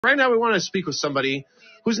Right now, we want to speak with somebody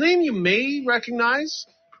whose name you may recognize,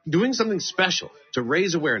 doing something special to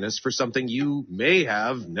raise awareness for something you may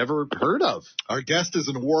have never heard of. Our guest is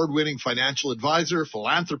an award-winning financial advisor,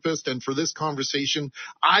 philanthropist, and for this conversation,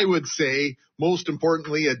 I would say, most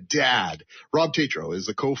importantly, a dad. Rob Tatro is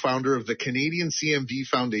the co-founder of the Canadian CMV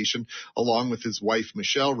Foundation, along with his wife,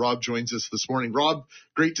 Michelle. Rob joins us this morning. Rob,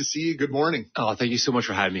 great to see you. Good morning. Oh, thank you so much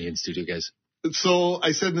for having me in studio, guys. So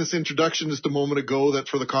I said in this introduction just a moment ago that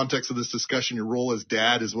for the context of this discussion, your role as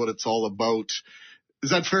dad is what it's all about.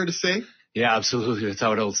 Is that fair to say? Yeah, absolutely. That's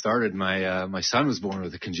how it all started. My son was born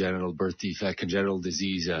with a congenital birth defect, congenital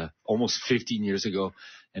disease, almost 15 years ago.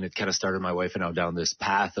 And it kind of started my wife and I down this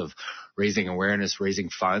path of raising awareness, raising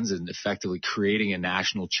funds, and effectively creating a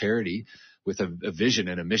national charity with a vision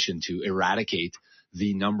and a mission to eradicate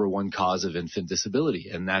the number one cause of infant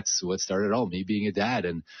disability. And that's what started it all, me being a dad.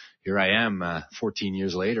 And here I am 14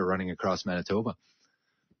 years later running across Manitoba.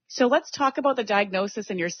 So let's talk about the diagnosis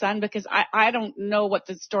in your son, because I don't know what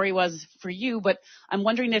the story was for you, but I'm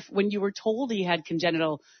wondering if when you were told he had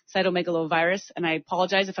congenital cytomegalovirus, and I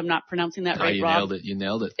apologize if I'm not pronouncing that right, Rob. You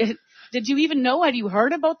nailed it. Did you even know? Had you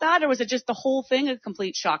heard about that, or was it just the whole thing a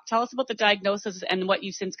complete shock? Tell us about the diagnosis and what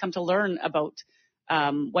you've since come to learn about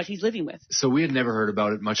what he's living with. So we had never heard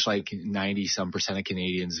about it, much like 90% of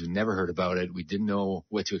Canadians who never heard about it. We didn't know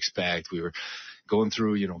what to expect. We were going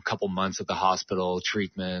through, a couple months at the hospital,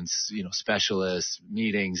 treatments, specialists,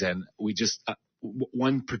 meetings, and we just,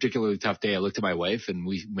 one particularly tough day, I looked at my wife and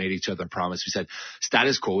we made each other a promise. We said,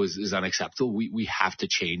 status quo is unacceptable. We have to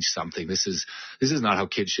change something. This is not how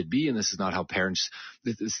kids should be. And this is not how parents,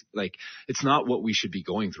 it's not what we should be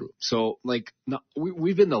going through. So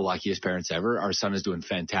we've been the luckiest parents ever. Our son is doing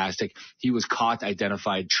fantastic. He was caught,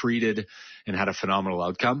 identified, treated, and had a phenomenal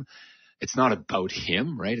outcome. It's not about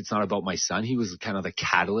him, right? It's not about my son. He was kind of the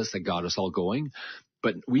catalyst that got us all going.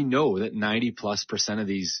 But we know that 90+% of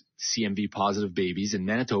these CMV positive babies in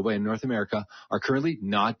Manitoba and North America are currently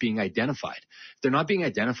not being identified. If they're not being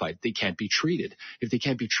identified, they can't be treated. If they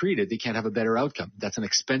can't be treated, they can't have a better outcome. That's an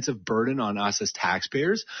expensive burden on us as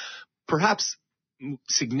taxpayers. Perhaps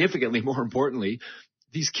significantly more importantly,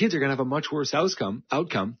 these kids are going to have a much worse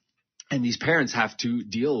outcome, and these parents have to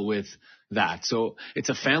deal with that. So it's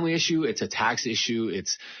a family issue, it's a tax issue,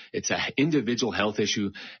 it's an individual health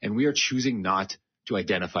issue, and we are choosing not to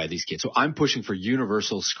identify these kids. So I'm pushing for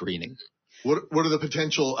universal screening. What are the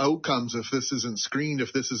potential outcomes if this isn't screened,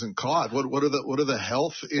 if this isn't caught? What are the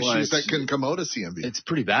health issues that can come out of CMV? It's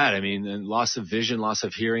pretty bad. I mean, loss of vision, loss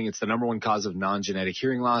of hearing. It's the number one cause of non-genetic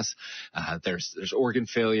hearing loss. There's organ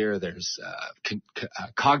failure. There's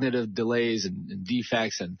cognitive delays and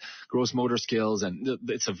defects and gross motor skills. And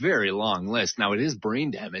it's a very long list. Now, it is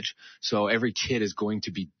brain damage. So every kid is going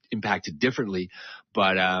to be impacted differently,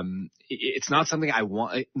 but it's not something I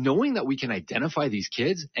want. Knowing that we can identify these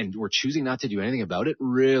kids and we're choosing not to do anything about it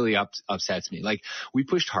really upsets me. Like, we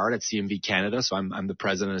pushed hard at CMV Canada, so I'm the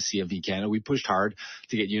president of CMV Canada. We pushed hard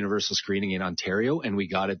to get universal screening in Ontario, and we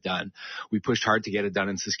got it done. We pushed hard to get it done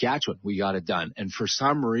in Saskatchewan. We got it done. And for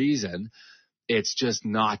some reason, it's just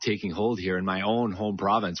not taking hold here in my own home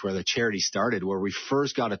province where the charity started, where we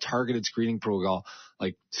first got a targeted screening protocol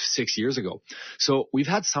like 6 years ago. So we've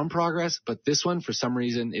had some progress, but this one for some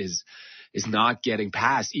reason is not getting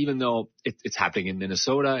passed, even though it's happening in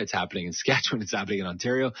Minnesota, it's happening in Saskatchewan, it's happening in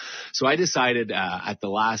Ontario. So I decided at the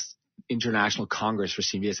last International Congress for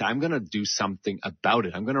CMV, I'm going to do something about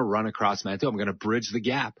it. I'm going to run across Manitoba. I'm going to bridge the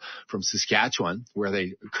gap from Saskatchewan, where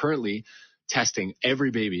they currently testing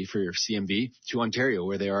every baby for your CMV, to Ontario,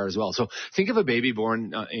 where they are as well. So think of a baby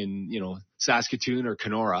born in, Saskatoon or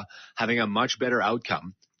Kenora having a much better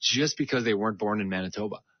outcome just because they weren't born in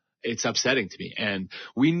Manitoba. It's upsetting to me. And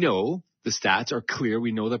we know the stats are clear.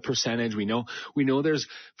 We know the percentage. We know there's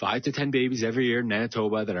 5 to 10 babies every year in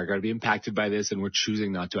Manitoba that are going to be impacted by this, and we're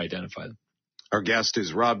choosing not to identify them. Our guest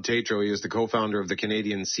is Rob Tatro. He is the co-founder of the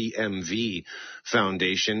Canadian CMV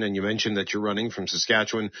Foundation. And you mentioned that you're running from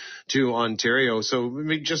Saskatchewan to Ontario. So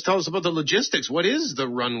just tell us about the logistics. What is the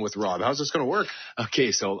run with Rob? How's this going to work?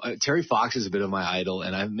 Okay, so Terry Fox is a bit of my idol,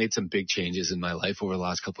 and I've made some big changes in my life over the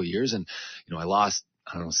last couple of years. And, I lost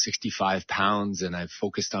 65 pounds, and I've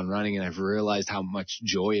focused on running, and I've realized how much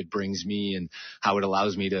joy it brings me and how it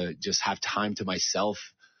allows me to just have time to myself.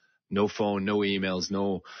 No phone, no emails,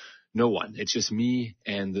 no one. It's just me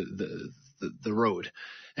and the road.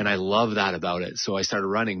 And I love that about it. So I started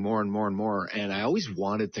running more and more and more. And I always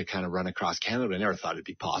wanted to kind of run across Canada, but I never thought it'd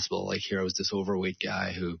be possible. Like, here I was this overweight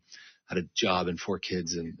guy who had a job and 4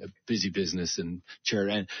 kids and a busy business and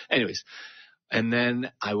charity. And anyways, And then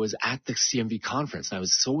I was at the CMV conference, and I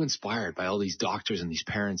was so inspired by all these doctors and these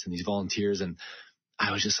parents and these volunteers. And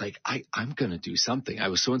I was just like, I'm going to do something. I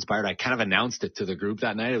was so inspired. I kind of announced it to the group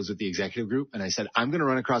that night. I was with the executive group and I said, I'm going to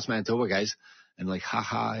run across Manitoba, guys. And like,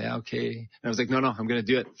 haha, yeah, okay. And I was like, no, I'm going to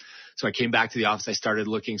do it. So I came back to the office. I started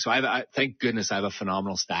looking. So thank goodness I have a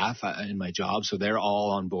phenomenal staff in my job. So they're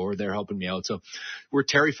all on board. They're helping me out. So we're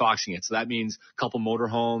Terry Foxing it. So that means a couple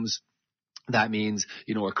motorhomes. That means,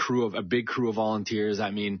 a big crew of volunteers.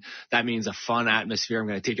 That means a fun atmosphere. I'm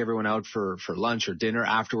going to take everyone out for lunch or dinner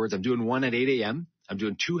afterwards. I'm doing one at 8 a.m. I'm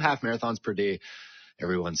doing 2 half marathons per day,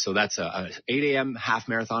 everyone. So that's a 8 a.m. half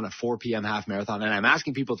marathon, a 4 p.m. half marathon. And I'm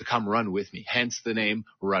asking people to come run with me, hence the name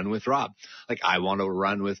Run with Rob. Like, I want to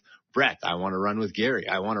run with Brett. I want to run with Gary.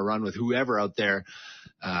 I want to run with whoever out there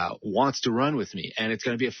wants to run with me. And it's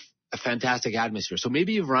going to be a fantastic atmosphere. So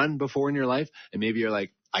maybe you've run before in your life and maybe you're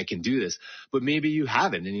like, I can do this, but maybe you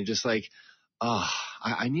haven't. And you're just like,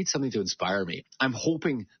 I need something to inspire me. I'm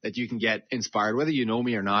hoping that you can get inspired, whether you know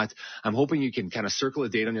me or not. I'm hoping you can kind of circle a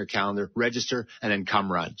date on your calendar, register, and then come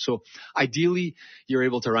run. So ideally, you're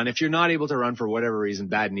able to run. If you're not able to run for whatever reason,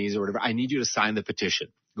 bad knees or whatever, I need you to sign the petition.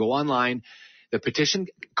 Go online. The petition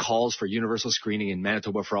calls for universal screening in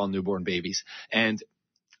Manitoba for all newborn babies. And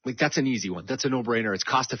like, that's an easy one. That's a no-brainer. It's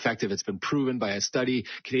cost effective. It's been proven by a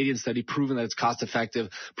Canadian study, proven that it's cost effective,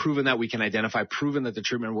 proven that we can identify, proven that the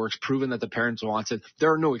treatment works, proven that the parents want it.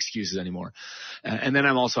 There are no excuses anymore. And then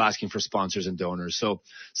I'm also asking for sponsors and donors. So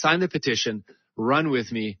sign the petition, run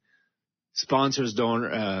with me. Sponsors,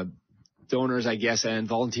 donors, I guess, and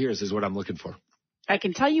volunteers is what I'm looking for. I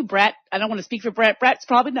can tell you, Brett, I don't want to speak for Brett. Brett's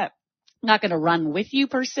probably not going to run with you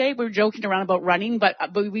per se. We're joking around about running, but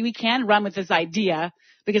we can run with this idea,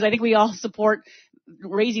 because I think we all support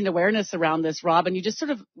raising awareness around this, Rob. And you just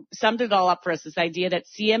sort of summed it all up for us, this idea that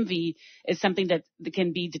CMV is something that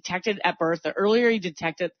can be detected at birth. The earlier you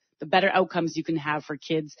detect it, the better outcomes you can have for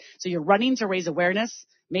kids. So you're running to raise awareness,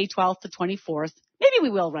 May 12th to 24th. Maybe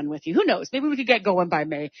we will run with you. Who knows? Maybe we could get going by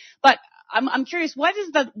May. But I'm curious, what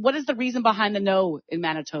is the reason behind the no in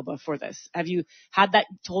Manitoba for this? Have you had that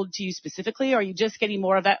told to you specifically, or are you just getting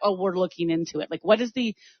more of that, oh, we're looking into it? Like, what is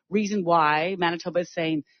the reason why Manitoba is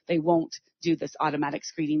saying they won't do this automatic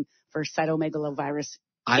screening for cytomegalovirus?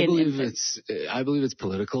 I believe it's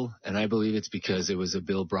political, and I believe it's because it was a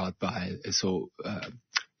bill brought by,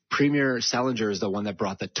 Premier Selinger is the one that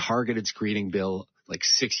brought the targeted screening bill like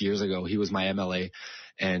 6 years ago. He was my MLA,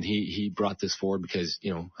 and he brought this forward because,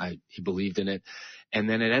 he believed in it. And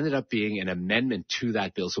then it ended up being an amendment to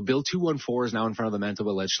that bill. So Bill 214 is now in front of the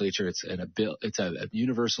Manitoba legislature. It's a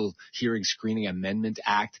Universal Hearing Screening Amendment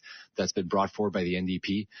Act that's been brought forward by the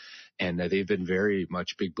NDP. And they've been very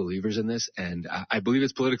much big believers in this. And I believe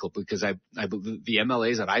it's political, because I believe the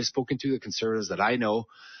MLAs that I've spoken to, the conservatives that I know,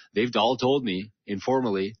 they've all told me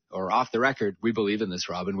informally or off the record, we believe in this,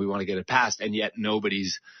 Rob, and we want to get it passed. And yet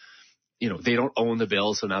nobody's, they don't own the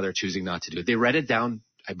bill. So now they're choosing not to do it. They read it down,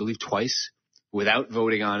 I believe, twice without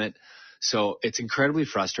voting on it. So it's incredibly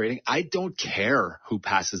frustrating. I don't care who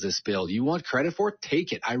passes this bill. You want credit for it?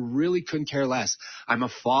 Take it. I really couldn't care less. I'm a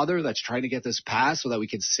father that's trying to get this passed so that we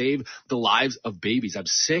can save the lives of babies. I'm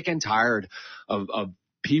sick and tired of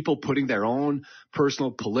people putting their own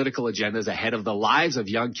personal political agendas ahead of the lives of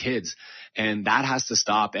young kids. And that has to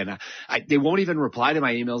stop. And they won't even reply to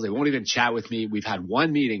my emails. They won't even chat with me. We've had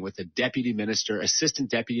one meeting with the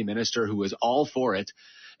assistant deputy minister, who was all for it.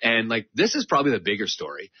 And this is probably the bigger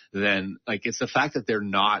story than it's the fact that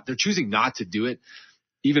they're choosing not to do it,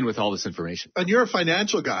 even with all this information. And you're a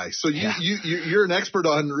financial guy, so you're an expert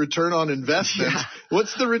on return on investment. Yeah.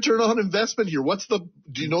 What's the return on investment here?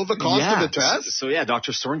 Do you know the cost of the test? So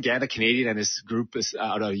Dr. Soren Gant, a Canadian, and his group is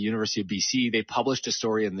out of the University of BC. They published a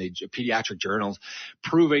story in the pediatric journals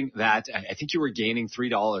proving that I think you were gaining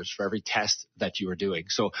 $3 for every test that you were doing.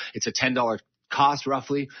 So it's a $10 cost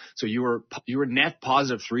roughly. So you were net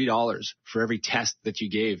positive $3 for every test that you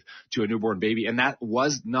gave to a newborn baby. And that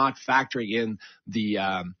was not factoring in the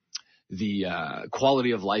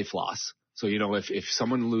quality of life loss. So, if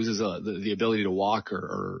someone loses the ability to walk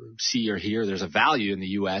or see or hear, there's a value in the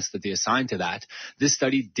U.S. that they assign to that. This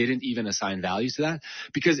study didn't even assign values to that,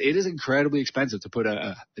 because it is incredibly expensive to put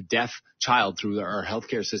a deaf child through our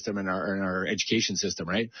healthcare system and our education system,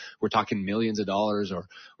 right? We're talking millions of dollars,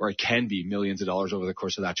 or it can be millions of dollars over the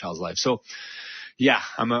course of that child's life. So,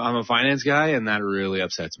 I'm a finance guy, and that really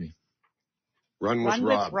upsets me. Run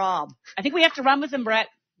with Rob. I think we have to run with him, Brett.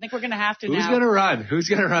 I think we're going to have to now. Who's going to run? Who's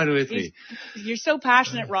going to run with me? You're so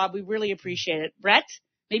passionate, Rob. We really appreciate it. Brett,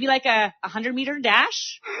 maybe like a 100-meter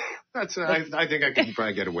dash? That's I think I can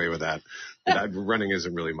probably get away with that. Running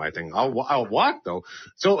isn't really my thing. I'll walk though.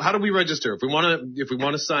 So how do we register? If we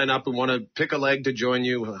want to sign up, we want to pick a leg to join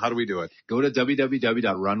you, how do we do it? Go to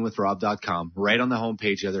www.runwithrob.com. Right on the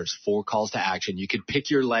homepage there, there's 4 calls to action. You could pick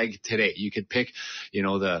your leg today. You could pick,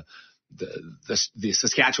 the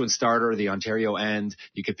Saskatchewan starter, the Ontario end.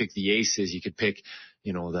 You could pick the aces. You could pick,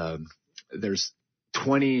 there's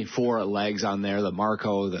 24 legs on there, the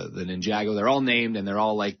Marco, the Ninjago, they're all named and they're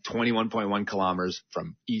all like 21.1 kilometers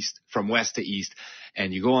from west to east.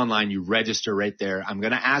 And you go online, you register right there. I'm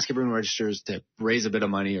going to ask everyone who registers to raise a bit of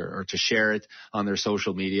money or to share it on their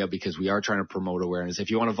social media because we are trying to promote awareness. If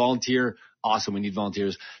you want to volunteer, awesome. We need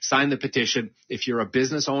volunteers. Sign the petition. If you're a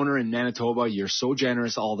business owner in Manitoba, you're so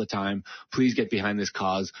generous all the time. Please get behind this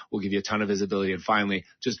cause. We'll give you a ton of visibility. And finally,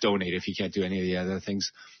 just donate if you can't do any of the other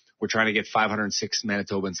things. We're trying to get 506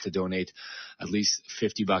 Manitobans to donate at least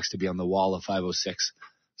 $50 to be on the wall of 506.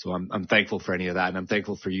 So I'm thankful for any of that. And I'm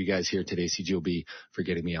thankful for you guys here today, CJOB, for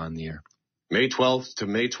getting me on the air. May 12th to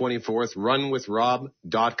May 24th,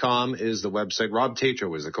 runwithrob.com is the website. Rob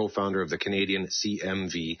Tatro is the co-founder of the Canadian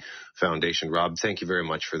CMV Foundation. Rob, thank you very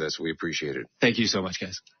much for this. We appreciate it. Thank you so much,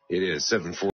 guys. It is 7:40.